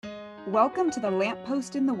Welcome to the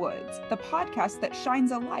Lamppost in the Woods, the podcast that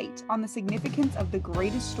shines a light on the significance of the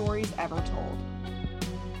greatest stories ever told.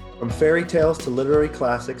 From fairy tales to literary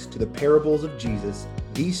classics to the parables of Jesus,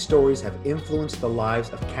 these stories have influenced the lives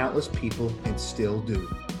of countless people and still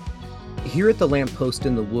do. Here at the Lamppost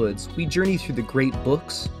in the Woods, we journey through the great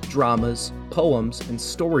books, dramas, poems, and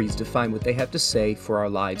stories to find what they have to say for our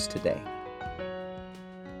lives today.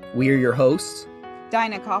 We are your hosts,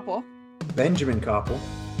 Dinah Koppel, Benjamin Koppel,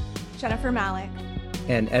 Jennifer Malik,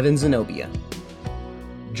 and Evan Zenobia.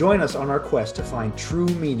 Join us on our quest to find true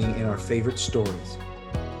meaning in our favorite stories.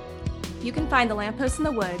 You can find The Lamppost in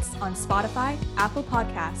the Woods on Spotify, Apple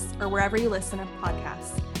Podcasts, or wherever you listen to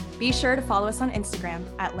podcasts. Be sure to follow us on Instagram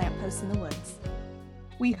at Lamppost in the Woods.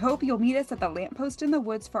 We hope you'll meet us at the Lamppost in the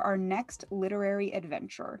Woods for our next literary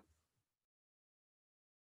adventure.